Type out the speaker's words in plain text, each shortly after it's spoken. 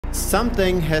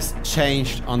Something has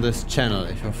changed on this channel.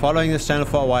 If you're following this channel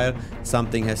for a while,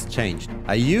 something has changed.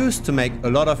 I used to make a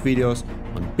lot of videos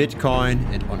on Bitcoin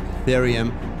and on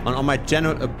Ethereum, on my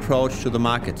general approach to the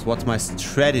markets. What's my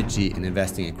strategy in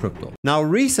investing in crypto? Now,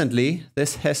 recently,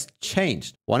 this has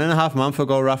changed. 1.5 months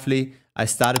ago, roughly, I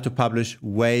started to publish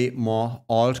way more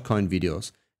altcoin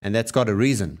videos. And that's got a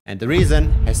reason. And the reason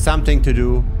has something to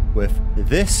do with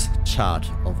this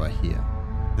chart over here.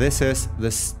 This is the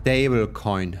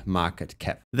stablecoin market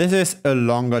cap. This is a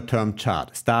longer term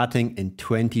chart starting in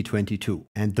 2022.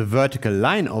 And the vertical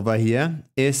line over here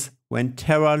is when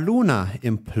Terra Luna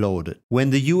imploded,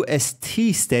 when the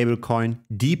UST stablecoin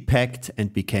depegged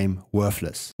and became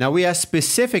worthless. Now we are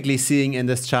specifically seeing in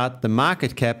this chart the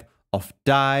market cap of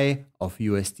DAI, of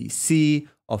USDC,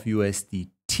 of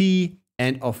USDT,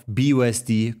 and of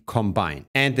BUSD combined.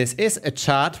 And this is a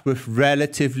chart with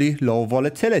relatively low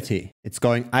volatility. It's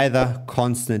going either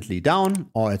constantly down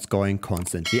or it's going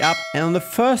constantly up. And on the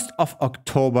 1st of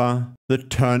October, the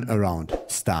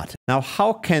turnaround started. Now,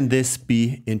 how can this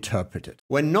be interpreted?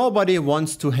 When nobody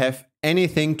wants to have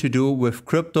anything to do with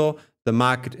crypto, the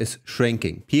market is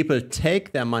shrinking. People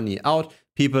take their money out,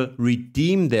 people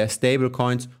redeem their stable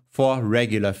coins for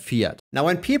regular fiat. Now,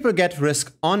 when people get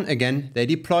risk on again, they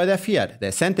deploy their fiat. They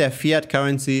send their fiat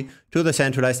currency to the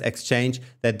centralized exchange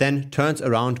that then turns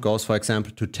around, goes, for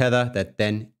example, to Tether, that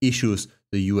then issues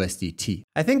the USDT.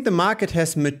 I think the market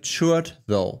has matured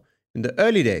though. In the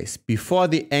early days, before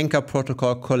the Anchor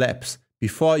protocol collapsed,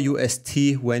 before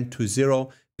UST went to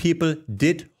zero, people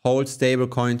did hold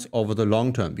stablecoins over the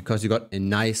long term because you got a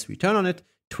nice return on it,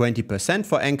 20%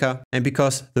 for Anchor, and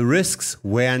because the risks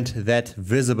weren't that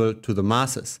visible to the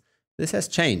masses. This has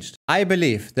changed. I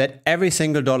believe that every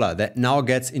single dollar that now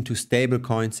gets into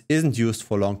stablecoins isn't used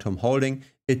for long-term holding,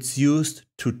 it's used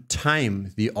to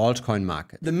time the altcoin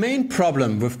market. The main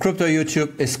problem with crypto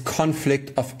YouTube is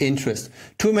conflict of interest.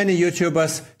 Too many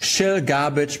YouTubers shill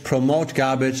garbage, promote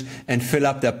garbage, and fill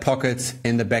up their pockets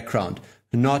in the background.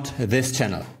 Not this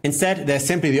channel. Instead, there's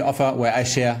simply the offer where I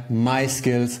share my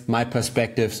skills, my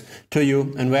perspectives to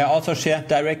you, and where I also share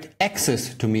direct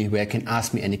access to me, where you can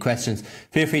ask me any questions.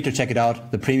 Feel free to check it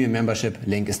out. The premium membership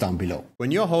link is down below.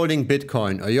 When you're holding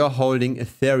Bitcoin or you're holding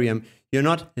Ethereum, you're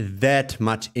not that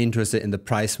much interested in the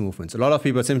price movements. A lot of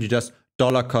people simply just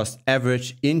dollar cost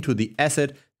average into the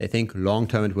asset. They think long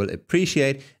term it will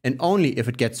appreciate, and only if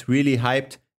it gets really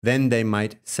hyped, then they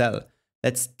might sell.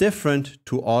 That's different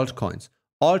to altcoins.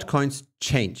 Altcoins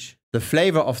change. The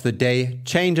flavor of the day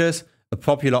changes. A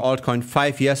popular altcoin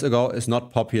 5 years ago is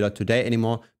not popular today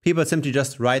anymore. People simply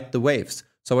just ride the waves.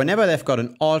 So whenever they've got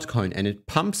an altcoin and it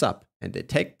pumps up and they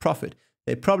take profit,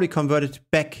 they probably convert it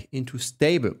back into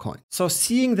stablecoin. So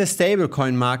seeing the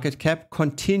stablecoin market cap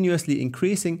continuously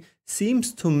increasing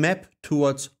seems to map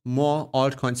towards more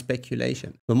altcoin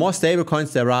speculation. The more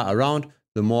stablecoins there are around,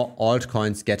 the more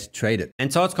altcoins get traded.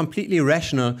 And so it's completely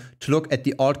rational to look at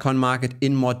the altcoin market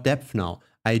in more depth now.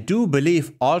 I do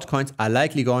believe altcoins are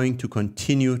likely going to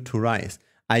continue to rise.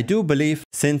 I do believe,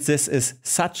 since this is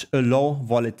such a low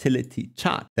volatility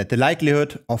chart, that the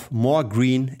likelihood of more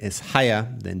green is higher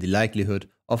than the likelihood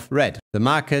of red. The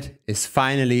market is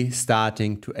finally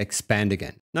starting to expand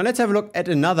again. Now let's have a look at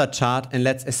another chart, and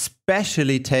let's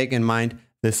especially take in mind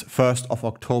this 1st of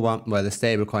October, where the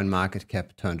stablecoin market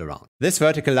cap turned around. This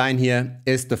vertical line here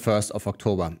is the 1st of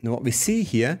October. Now what we see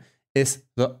here is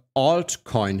the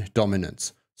altcoin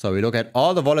dominance. So we look at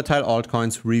all the volatile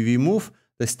altcoins, we remove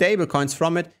the stablecoins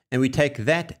from it, and we take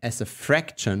that as a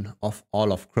fraction of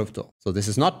all of crypto. So this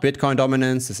is not Bitcoin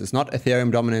dominance, this is not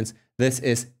Ethereum dominance, this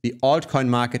is the altcoin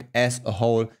market as a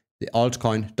whole, the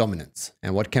altcoin dominance.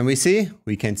 And what can we see?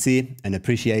 We can see an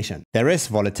appreciation. There is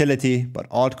volatility, but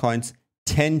altcoins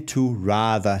tend to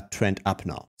rather trend up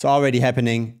now. It's already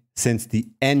happening since the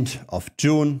end of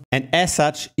June. And as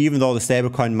such, even though the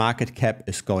stablecoin market cap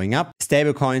is going up,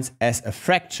 stablecoins as a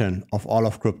fraction of all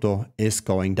of crypto is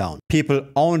going down. People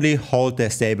only hold their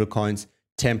stablecoins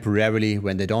temporarily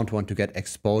when they don't want to get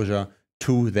exposure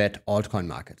to that altcoin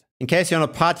market. In case you're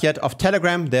not part yet of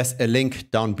Telegram, there's a link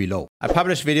down below. I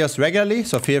publish videos regularly,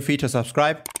 so feel free to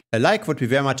subscribe. A like would be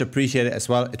very much appreciated as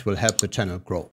well. It will help the channel grow.